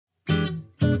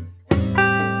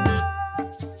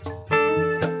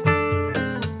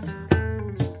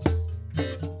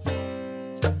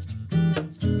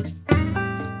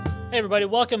everybody,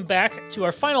 welcome back to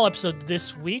our final episode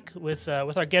this week with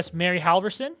our guest Mary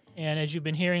Halvorson. And as you've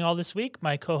been hearing all this week,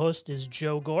 my co-host is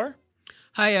Joe Gore.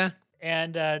 Hiya.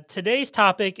 And today's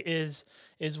topic is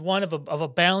one of a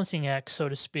balancing act, so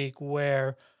to speak,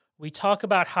 where we talk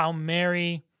about how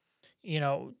Mary,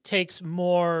 takes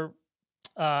more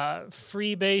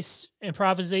free-based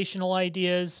improvisational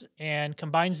ideas and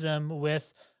combines them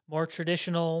with more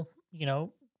traditional,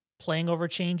 playing over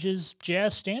changes,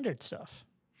 jazz standard stuff.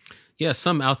 Yeah,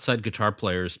 some outside guitar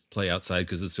players play outside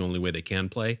because it's the only way they can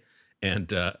play,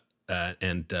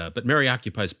 but Mary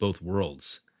occupies both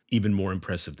worlds. Even more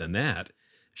impressive than that,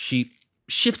 she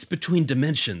shifts between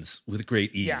dimensions with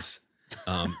great ease.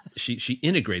 Yeah. She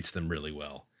integrates them really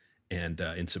well and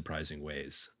in surprising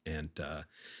ways. And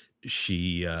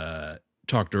she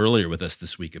talked earlier with us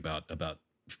this week about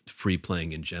free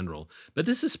playing in general, but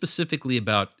this is specifically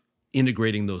about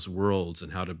integrating those worlds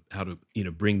and how to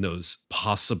bring those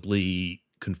possibly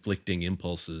conflicting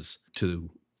impulses to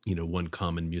one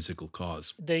common musical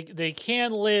cause. They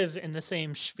can live in the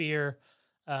same sphere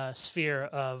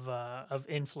of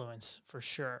influence for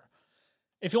sure.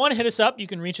 If you want to hit us up, you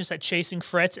can reach us at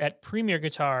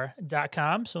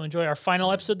chasingfrets@premierguitar.com. So enjoy our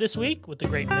final episode this week with the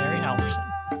great Mary Halvorson.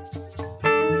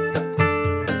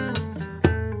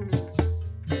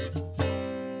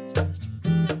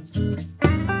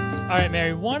 All right,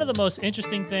 Mary, one of the most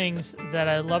interesting things that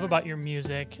I love about your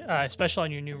music, especially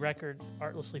on your new record,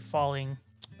 Artlessly Falling,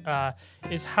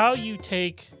 is how you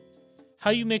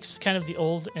mix kind of the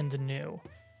old and the new.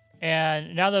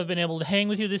 And now that I've been able to hang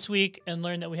with you this week and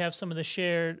learn that we have some of the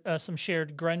shared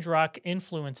grunge rock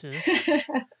influences,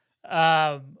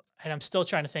 and I'm still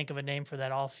trying to think of a name for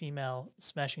that all-female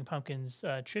Smashing Pumpkins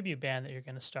tribute band that you're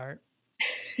going to start.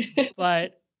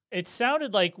 But it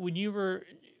sounded like when you were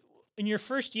in your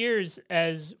first years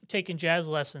as taking jazz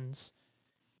lessons,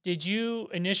 did you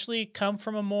initially come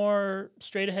from a more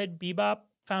straight-ahead bebop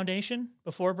foundation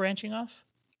before branching off?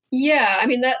 Yeah, I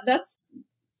mean, that's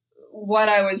what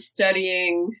I was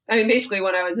studying. I mean, basically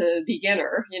when I was a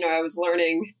beginner, I was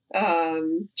learning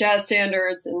jazz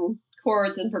standards and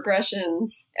chords and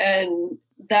progressions. And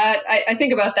that I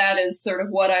think about that as sort of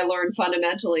what I learned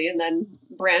fundamentally and then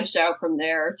branched out from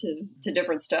there to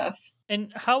different stuff.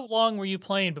 And how long were you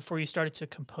playing before you started to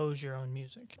compose your own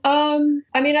music? I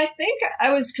mean, I think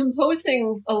I was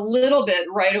composing a little bit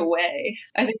right away.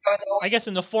 I think I was always... I guess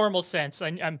in the formal sense,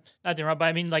 I'm not doing wrong, but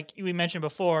I mean, like we mentioned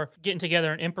before, getting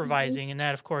together and improvising, and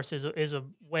that, of course, is a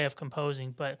way of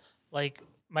composing. But like,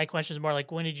 my question is more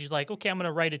like, when did you okay, I'm going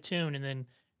to write a tune and then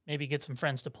maybe get some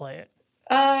friends to play it?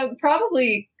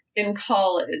 Probably in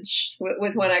college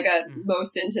was when I got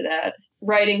most into that,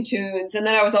 writing tunes. And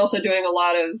then I was also doing a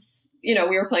lot of, we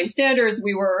were playing standards.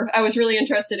 I was really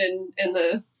interested in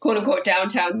the quote unquote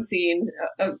downtown scene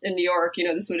in New York.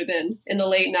 This would have been in the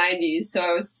late 90s.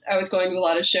 So I was going to a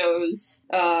lot of shows,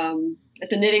 at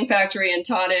the Knitting Factory in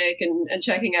Tonic and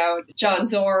checking out John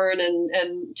Zorn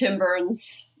and Tim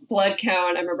Burns' Blood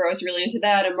Count. I remember I was really into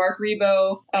that, and Mark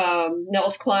Rebo,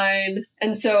 Nels Cline.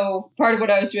 And so part of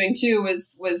what I was doing too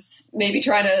was maybe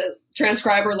trying to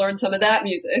transcribe or learn some of that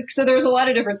music. So there was a lot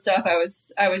of different stuff I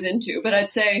was into, but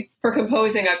I'd say for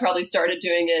composing, I probably started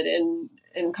doing it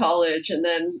in college, and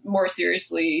then more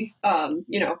seriously,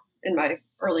 in my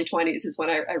early 20s is when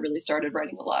I really started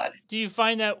writing a lot. Do you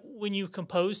find that when you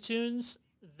compose tunes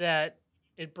that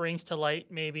it brings to light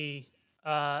maybe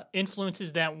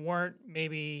influences that weren't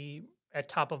maybe at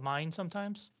top of mind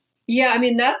sometimes? Yeah, I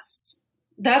mean, that's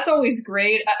always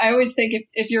great. I always think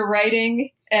if you're writing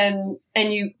and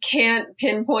you can't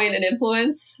pinpoint an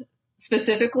influence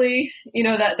specifically,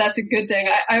 that's a good thing.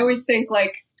 I always think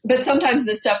but sometimes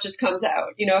this stuff just comes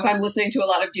out. If I'm listening to a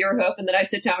lot of Deerhoof and then I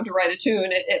sit down to write a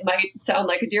tune, it might sound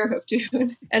like a Deerhoof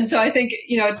tune. And so I think,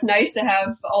 it's nice to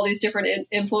have all these different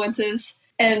influences.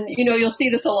 And, you'll see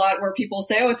this a lot where people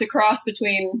say, oh, it's a cross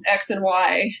between X and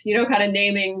Y, kind of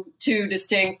naming two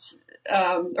distinct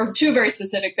or two very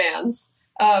specific bands.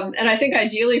 And I think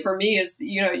ideally for me is,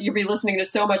 you'll be listening to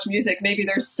so much music. Maybe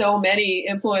there's so many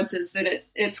influences that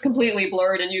it's completely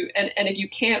blurred. And if you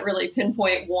can't really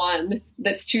pinpoint one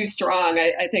that's too strong,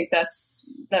 I think that's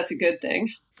a good thing.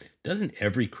 Doesn't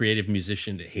every creative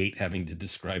musician hate having to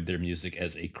describe their music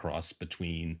as a cross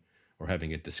between, or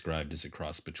having it described as a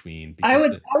cross between? I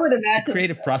would imagine the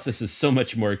creative process is so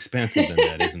much more expansive than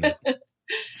that, isn't it?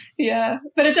 Yeah,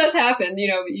 but it does happen.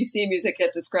 You see music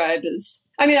get described as,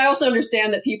 I mean, I also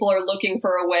understand that people are looking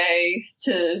for a way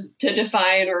to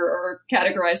define or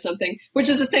categorize something, which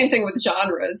is the same thing with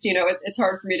genres. You know, it's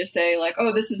hard for me to say like,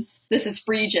 oh, this is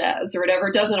free jazz or whatever.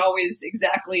 It doesn't always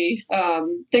exactly,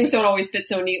 things don't always fit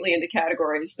so neatly into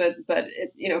categories, but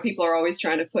it, you know, people are always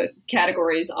trying to put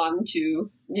categories onto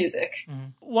music. Mm-hmm.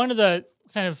 One of the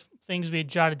kind of things we had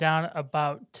jotted down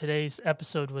about today's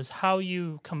episode was how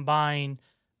you combine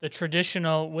the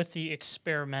traditional with the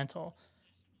experimental.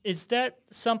 Is that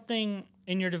something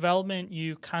in your development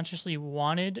you consciously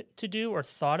wanted to do or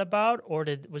thought about, or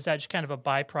was that just kind of a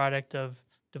byproduct of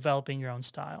developing your own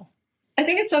style? I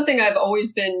think it's something I've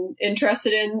always been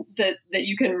interested in, that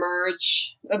you can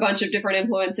merge a bunch of different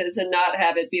influences and not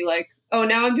have it be like, oh,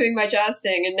 now I'm doing my jazz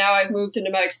thing and now I've moved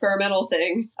into my experimental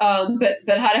thing.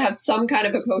 But how to have some kind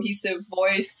of a cohesive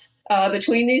voice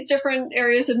between these different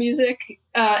areas of music.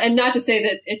 And not to say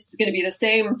that it's going to be the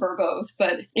same for both,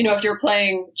 but, you know, if you're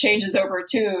playing changes over a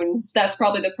tune, that's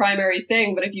probably the primary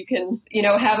thing. But if you can, you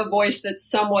know, have a voice that's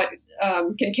somewhat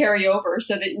can carry over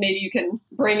so that maybe you can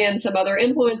bring in some other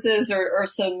influences or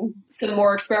some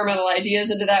more experimental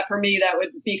ideas into that, for me, that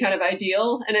would be kind of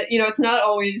ideal. And, you know, it's not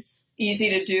always easy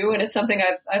to do. And it's something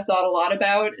I've thought a lot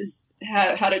about, is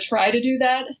how to try to do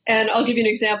that. And I'll give you an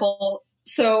example.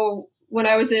 So when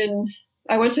I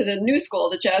went to the new school,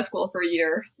 the jazz school, for a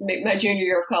year, my junior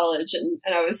year of college, and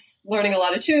I was learning a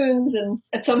lot of tunes. And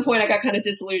at some point I got kind of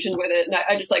disillusioned with it, and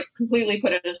I just like completely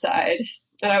put it aside.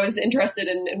 And I was interested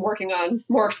in working on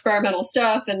more experimental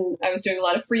stuff. And I was doing a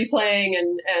lot of free playing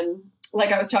and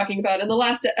like I was talking about in the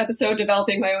last episode,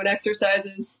 developing my own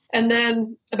exercises. And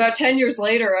then about 10 years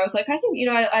later, I was like, I think, you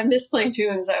know, I miss playing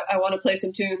tunes. I want to play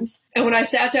some tunes. And when I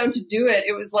sat down to do it,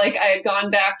 it was like I had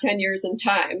gone back 10 years in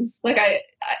time. Like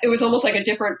it was almost like a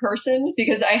different person,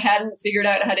 because I hadn't figured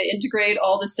out how to integrate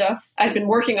all the stuff I'd been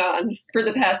working on for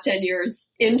the past 10 years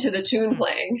into the tune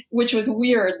playing, which was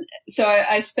weird. So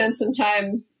I spent some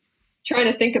time trying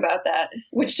to think about that,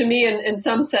 which to me in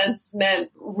some sense meant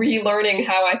relearning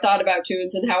how I thought about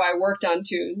tunes and how I worked on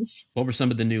tunes. What were some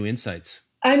of the new insights?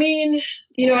 I mean,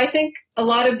 you know, I think a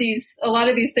lot of these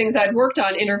things I'd worked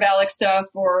on, intervallic stuff,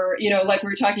 or, you know, like we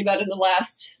were talking about in the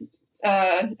last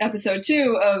episode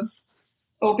too, of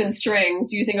open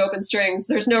strings, using open strings.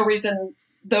 There's no reason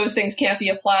those things can't be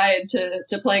applied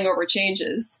to playing over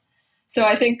changes. So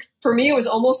I think for me, it was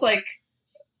almost like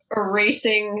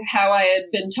erasing how I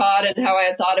had been taught and how I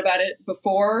had thought about it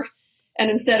before. And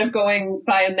instead of going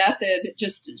by a method,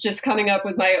 just coming up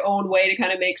with my own way to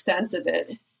kind of make sense of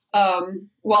it,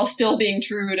 while still being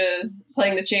true to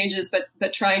playing the changes,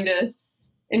 but trying to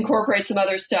incorporate some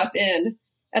other stuff in.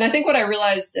 And I think what I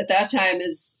realized at that time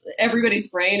is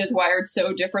everybody's brain is wired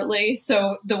so differently.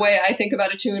 So the way I think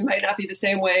about a tune might not be the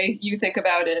same way you think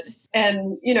about it.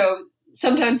 And, you know,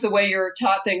 sometimes the way you're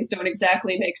taught things don't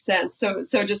exactly make sense.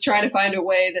 So just trying to find a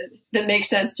way that makes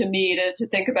sense to me to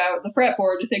think about the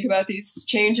fretboard, to think about these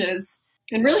changes,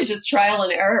 and really just trial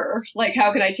and error. Like,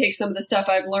 how can I take some of the stuff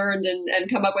I've learned and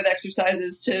come up with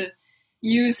exercises to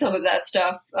use some of that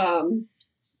stuff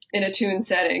in a tune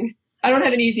setting? I don't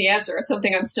have an easy answer. It's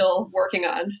something I'm still working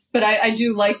on. But I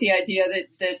do like the idea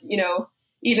that, you know,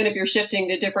 even if you're shifting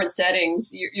to different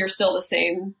settings, you're still the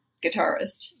same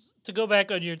guitarist. To go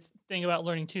back on your thing about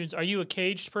learning tunes, are you a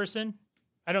caged person?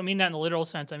 I don't mean that in the literal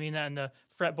sense. I mean that in the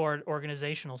fretboard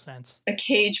organizational sense. A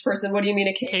cage person? What do you mean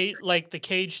a cage? Like the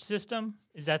caged system?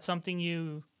 Is that something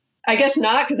you... I guess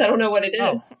not, because I don't know what it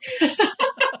is.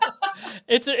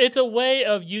 It's a way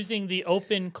of using the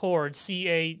open chords, C,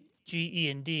 A, G, E,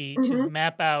 and D, to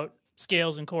map out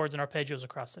scales and chords and arpeggios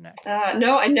across the neck.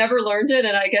 No, I never learned it,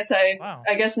 and I guess I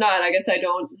guess not. I guess I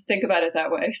don't think about it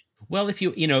that way. Well, if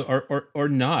you know, or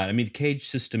not. I mean, cage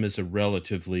system is a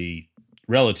relatively,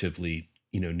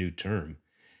 you know, new term.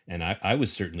 And I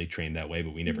was certainly trained that way,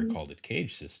 but we never called it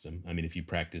cage system. I mean, if you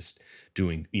practiced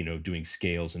doing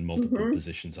scales in multiple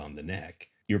positions on the neck,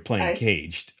 you're playing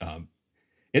caged.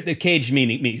 The cage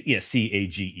meaning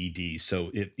C-A-G-E-D.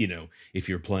 So if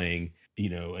you're playing,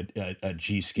 a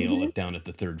G scale down at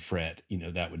the third fret,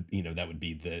 that would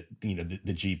be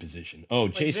the G position. Oh,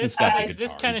 like Jason's got the guitar.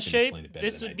 This kind of shape,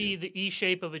 this would be the E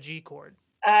shape of a G chord.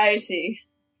 I see.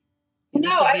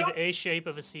 This would be the A shape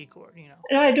of a C chord,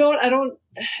 No, I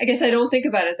guess I don't think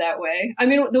about it that way. I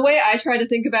mean, the way I try to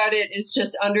think about it is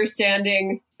just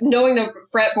knowing the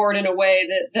fretboard in a way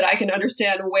that I can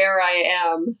understand where I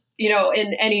am,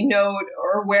 in any note,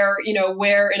 or where in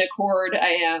a chord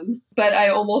I am. But I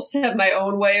almost have my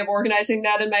own way of organizing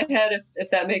that in my head, if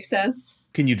that makes sense.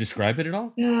 Can you describe it at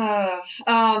all?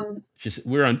 Just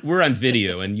we're on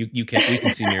video, and we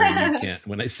can see Mary, and you can't.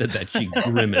 When I said that, she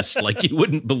grimaced like you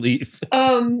wouldn't believe.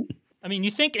 I mean,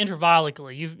 you think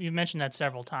intervallically. You've mentioned that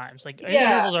several times. Like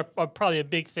Yeah. intervals are probably a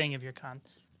big thing of your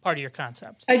part of your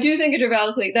concept. I do think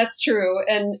intervallically. That's true.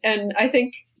 And I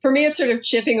think for me, it's sort of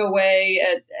chipping away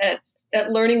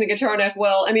at learning the guitar neck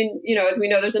well. I mean, as we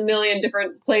know, there's a million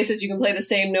different places you can play the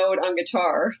same note on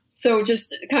guitar. So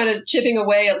just kind of chipping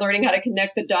away at learning how to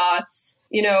connect the dots,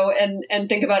 and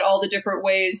think about all the different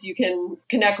ways you can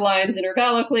connect lines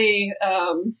intervallically,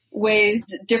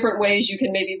 different ways you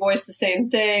can maybe voice the same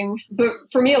thing. But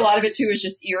for me, a lot of it too is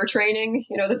just ear training.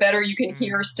 The better you can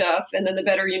hear stuff, and then the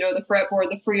better the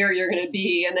fretboard, the freer you're going to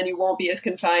be, and then you won't be as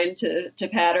confined to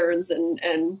patterns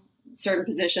and certain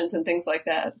positions and things like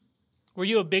that. Were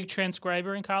you a big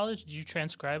transcriber in college? Did you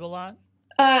transcribe a lot?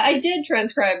 I did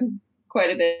transcribe quite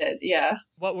a bit, yeah.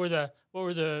 What were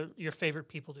your favorite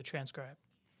people to transcribe?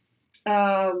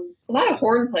 A lot of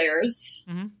horn players.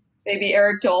 Mm-hmm. Maybe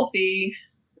Eric Dolphy,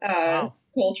 Wow.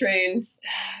 Coltrane.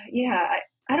 Yeah,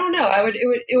 I don't know.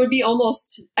 It would be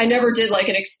almost. I never did like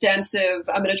an extensive.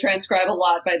 I'm going to transcribe a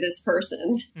lot by this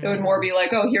person. Mm-hmm. It would more be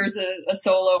like, oh, here's a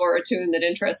solo or a tune that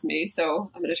interests me,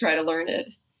 so I'm going to try to learn it.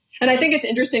 And I think it's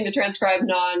interesting to transcribe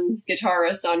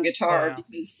non-guitarists on guitar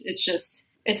because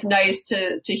it's nice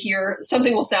to hear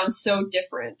something will sound so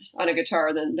different on a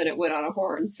guitar than it would on a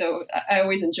horn. So I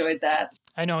always enjoyed that.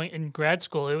 I know in grad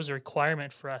school, it was a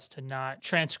requirement for us to not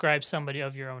transcribe somebody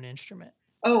of your own instrument.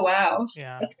 Oh, wow.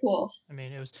 Yeah. That's cool. I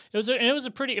mean, it was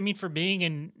a pretty, I mean, for being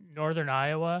in Northern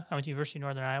Iowa, I went to University of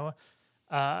Northern Iowa,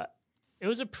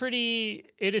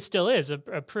 it still is a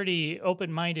pretty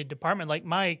open-minded department. Like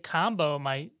my combo,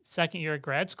 my second year at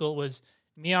grad school was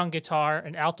me on guitar,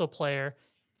 an alto player,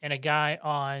 and a guy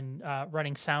on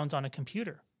running sounds on a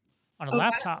computer, on a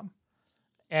laptop.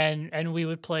 And we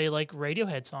would play like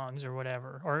Radiohead songs or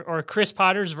whatever, or Chris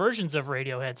Potter's versions of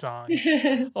Radiohead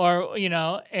songs, or,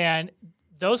 and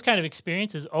those kind of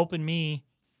experiences opened my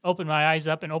eyes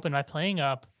up and opened my playing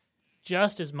up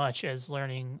just as much as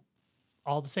learning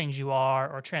all the things you are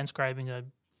or transcribing a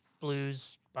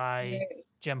blues by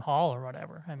Jim Hall or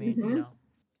whatever. I mean,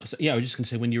 So, I was just going to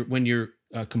say when you're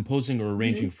composing or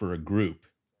arranging for a group,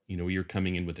 you're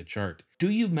coming in with a chart. Do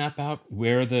you map out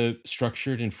where the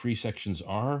structured and free sections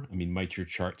are? I mean, might your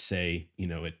chart say,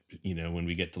 when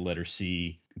we get to letter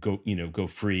C, go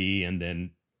free, and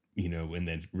then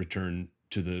return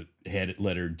to the head at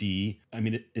letter D? I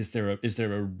mean, is there a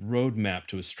roadmap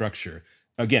to a structure?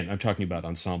 Again, I'm talking about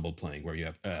ensemble playing where you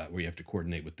have to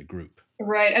coordinate with the group.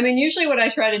 Right. I mean, usually what I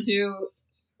try to do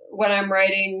when I'm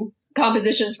writing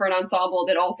compositions for an ensemble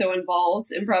that also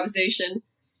involves improvisation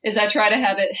is I try to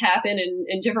have it happen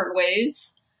in different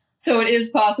ways. So it is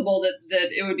possible that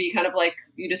it would be kind of like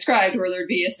you described, where there'd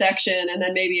be a section and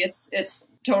then maybe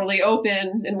it's totally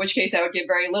open, in which case I would give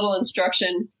very little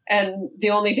instruction. And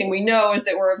the only thing we know is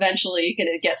that we're eventually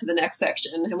going to get to the next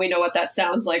section and we know what that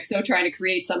sounds like. So trying to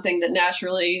create something that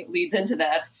naturally leads into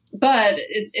that. But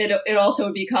it also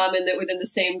would be common that within the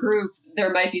same group,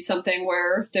 there might be something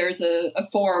where there's a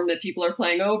form that people are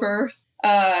playing over.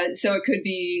 So it could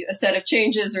be a set of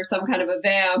changes or some kind of a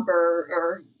vamp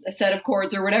or a set of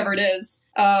chords or whatever it is.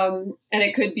 And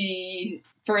it could be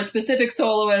for a specific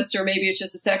soloist, or maybe it's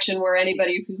just a section where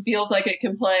anybody who feels like it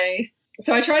can play.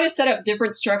 So I try to set up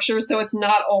different structures so it's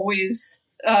not always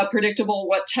predictable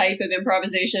what type of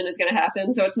improvisation is going to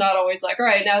happen. So it's not always like, all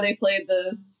right, now they played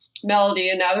the melody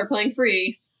and now they're playing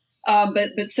free.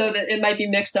 But so that it might be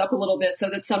mixed up a little bit so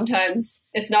that sometimes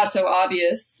it's not so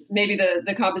obvious. Maybe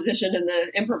the composition and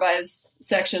the improvised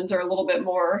sections are a little bit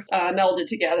more melded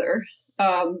together.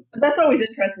 But that's always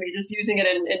interested me, just using it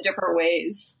in different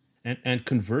ways. And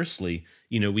conversely,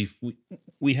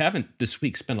 we haven't this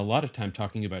week spent a lot of time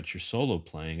talking about your solo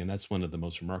playing, and that's one of the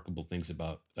most remarkable things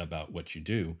about what you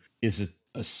do. Is it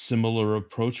a similar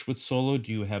approach with solo?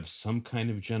 Do you have some kind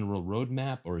of general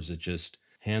roadmap, or is it just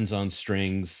hands on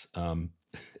strings,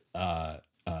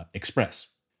 express?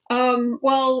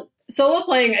 Well, solo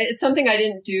playing, it's something I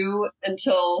didn't do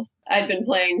until I'd been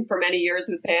playing for many years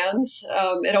with bands.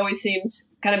 It always seemed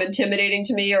kind of intimidating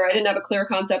to me, or I didn't have a clear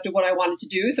concept of what I wanted to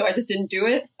do, so I just didn't do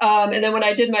it. And then when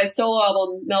I did my solo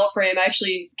album, Melt Frame, I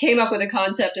actually came up with a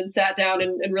concept and sat down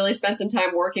and really spent some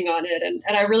time working on it.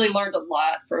 And I really learned a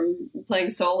lot from playing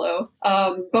solo.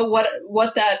 But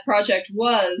what that project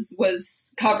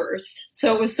was covers.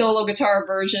 So it was solo guitar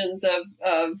versions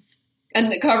of and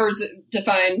the covers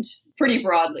defined pretty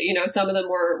broadly. Some of them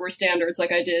were standards,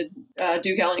 like I did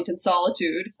Duke Ellington's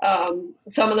Solitude.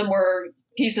 Some of them were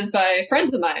pieces by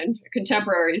friends of mine,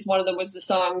 contemporaries. One of them was the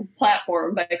song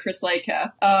Platform by Chris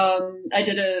Lightcap. I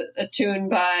did a tune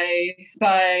by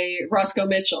Roscoe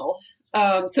Mitchell.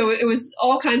 So it was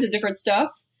all kinds of different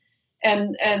stuff.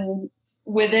 And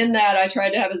within that, I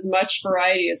tried to have as much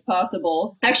variety as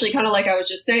possible. Actually, kind of like I was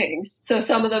just saying. So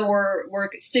some of them were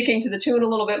sticking to the tune a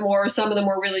little bit more. Some of them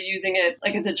were really using it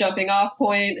like as a jumping off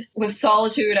point. With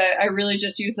Solitude, I really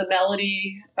just used the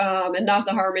melody and not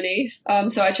the harmony.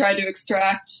 So I tried to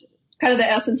extract kind of the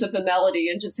essence of the melody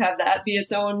and just have that be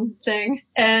its own thing.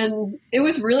 And it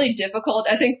was really difficult.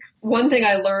 I think one thing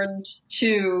I learned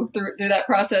too through that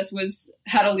process was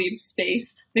how to leave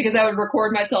space, because I would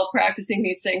record myself practicing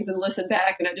these things and listen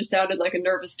back, and I just sounded like a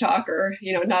nervous talker,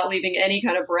 you know, not leaving any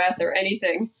kind of breath or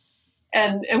anything.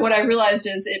 And what I realized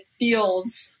is it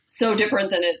feels so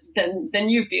different than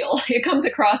you feel. It comes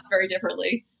across very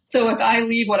differently. So if I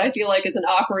leave what I feel like is an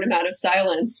awkward amount of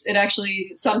silence, it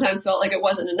actually sometimes felt like it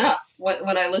wasn't enough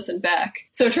when I listened back.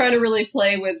 So trying to really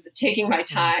play with taking my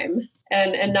time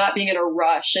and not being in a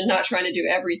rush and not trying to do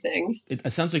everything. It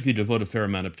sounds like you devote a fair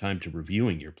amount of time to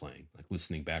reviewing your playing, like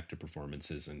listening back to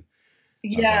performances and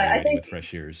I think with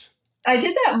fresh ears. I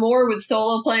did that more with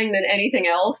solo playing than anything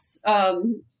else.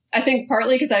 I think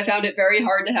partly because I found it very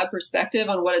hard to have perspective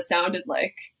on what it sounded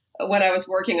like when I was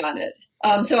working on it.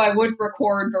 So I would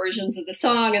record versions of the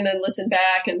song and then listen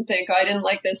back and think, oh, I didn't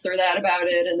like this or that about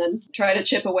it, and then try to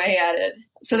chip away at it.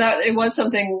 So that it was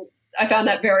something, I found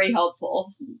that very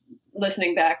helpful,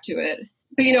 listening back to it.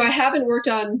 But, you know, I haven't worked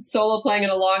on solo playing in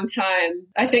a long time.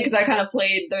 I think because I kind of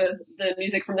played the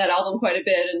music from that album quite a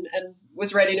bit and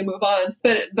was ready to move on.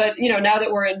 But you know, now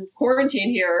that we're in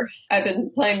quarantine here, I've been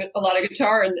playing a lot of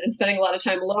guitar and spending a lot of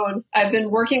time alone. I've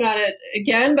been working on it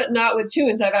again, but not with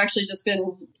tunes. I've actually just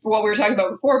been, for what we were talking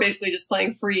about before, basically just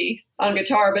playing free on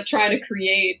guitar, but trying to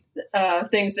create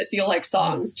things that feel like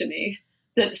songs to me,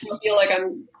 that still feel like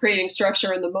I'm creating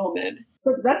structure in the moment.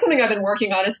 But that's something I've been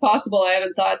working on. It's possible I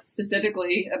haven't thought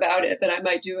specifically about it, but I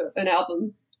might do an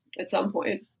album at some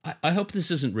point. I hope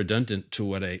this isn't redundant to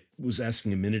what I was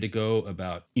asking a minute ago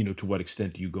about, you know, to what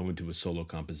extent do you go into a solo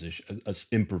composition, a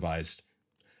improvised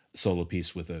solo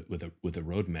piece with a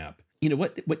roadmap. You know,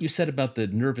 what you said about the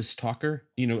nervous talker,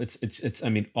 you know, it's I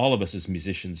mean, all of us as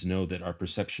musicians know that our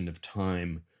perception of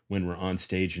time when we're on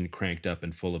stage and cranked up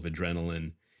and full of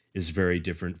adrenaline is very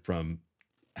different from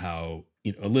how,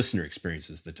 you know, a listener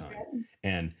experiences the time.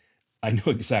 And I know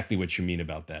exactly what you mean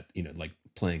about that, you know, like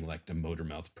playing like a motor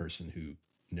mouth person who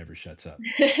never shuts up,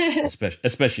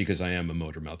 especially because I am a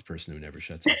motor mouth person who never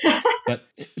shuts up. But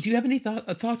do you have any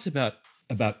thoughts about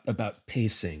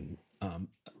pacing,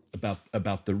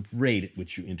 about the rate at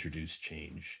which you introduce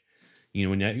change?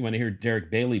 You know, when I hear Derek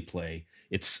Bailey play,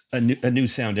 it's a new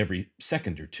sound every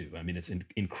second or two. I mean, it's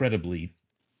incredibly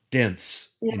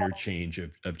dense interchange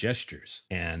of gestures,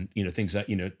 and you know, things that,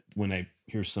 you know, when I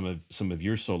hear some of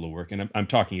your solo work, and I'm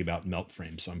talking about Melt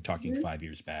Frame, so I'm talking 5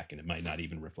 years back, and it might not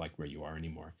even reflect where you are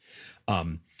anymore.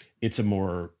 It's a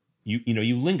more you know,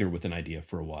 you linger with an idea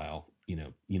for a while, you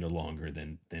know, longer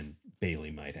than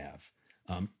Bailey might have.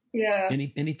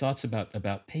 Any thoughts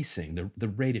about pacing, the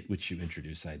rate at which you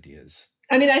introduce ideas?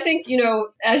 I mean, I think, you know,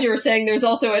 as you were saying, there's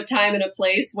also a time and a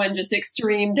place when just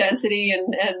extreme density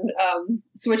and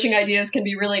switching ideas can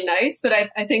be really nice. But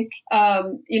I think,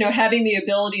 you know, having the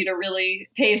ability to really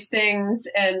pace things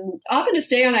and often to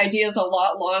stay on ideas a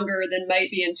lot longer than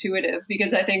might be intuitive,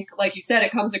 because I think, like you said,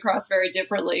 it comes across very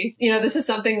differently. You know, this is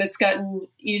something that's gotten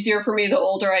easier for me the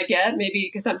older I get, maybe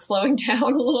because I'm slowing down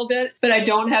a little bit, but I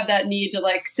don't have that need to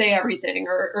like say everything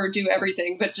or do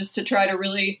everything, but just to try to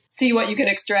really see what you can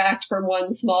extract from one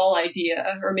small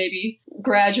idea, or maybe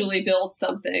gradually build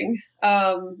something.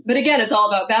 But again, it's all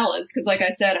about balance, because like I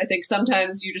said, I think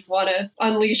sometimes you just want to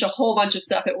unleash a whole bunch of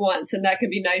stuff at once, and that can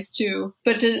be nice too.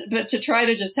 But to try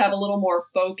to just have a little more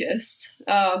focus.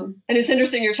 And it's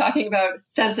interesting you're talking about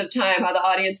sense of time, how the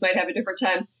audience might have a different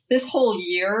time. This whole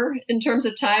year in terms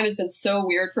of time has been so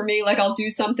weird for me. Like I'll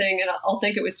do something and I'll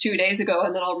think it was 2 days ago,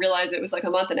 and then I'll realize it was like a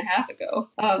month and a half ago.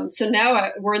 So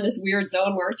now we're in this weird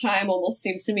zone where time almost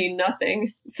seems to mean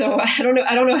nothing. So I don't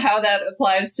know how that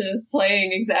applies to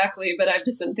playing exactly, but I've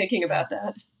just been thinking about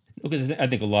that. Because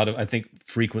I think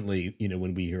frequently, you know,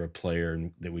 when we hear a player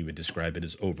and that we would describe it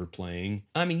as overplaying.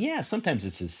 I mean, yeah, sometimes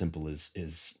it's as simple as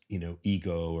you know,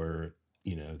 ego, or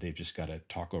you know, they've just got to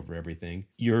talk over everything.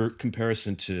 Your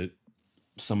comparison to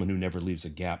someone who never leaves a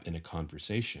gap in a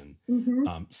conversation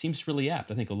seems really apt.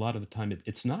 I think a lot of the time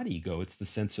it's not ego; it's the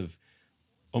sense of,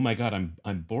 oh my God,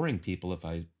 I'm boring people if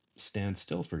I stand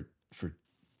still for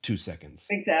 2 seconds.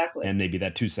 Exactly. And maybe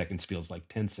that 2 seconds feels like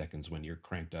 10 seconds when you're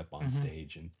cranked up on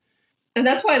stage. And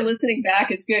that's why listening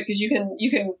back is good, because you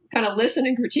can kind of listen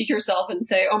and critique yourself and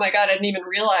say, oh my God, I didn't even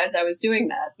realize I was doing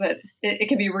that. But it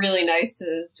can be really nice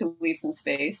to leave some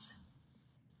space.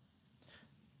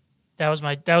 That was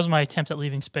my attempt at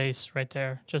leaving space right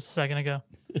there just a second ago.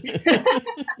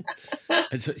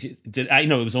 Did I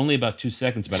know it was only about 2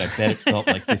 seconds, but I bet it felt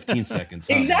like 15 seconds.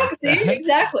 Huh?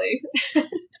 Exactly.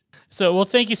 So, well,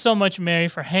 thank you so much, Mary,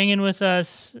 for hanging with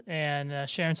us and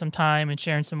sharing some time and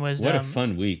sharing some wisdom. What a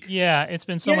fun week. Yeah, it's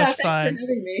been so much fun. Thanks for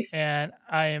having me. And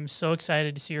I am so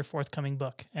excited to see your forthcoming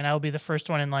book, and I will be the first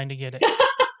one in line to get it.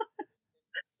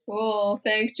 Cool.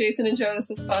 Thanks, Jason and Joe. This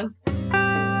was fun.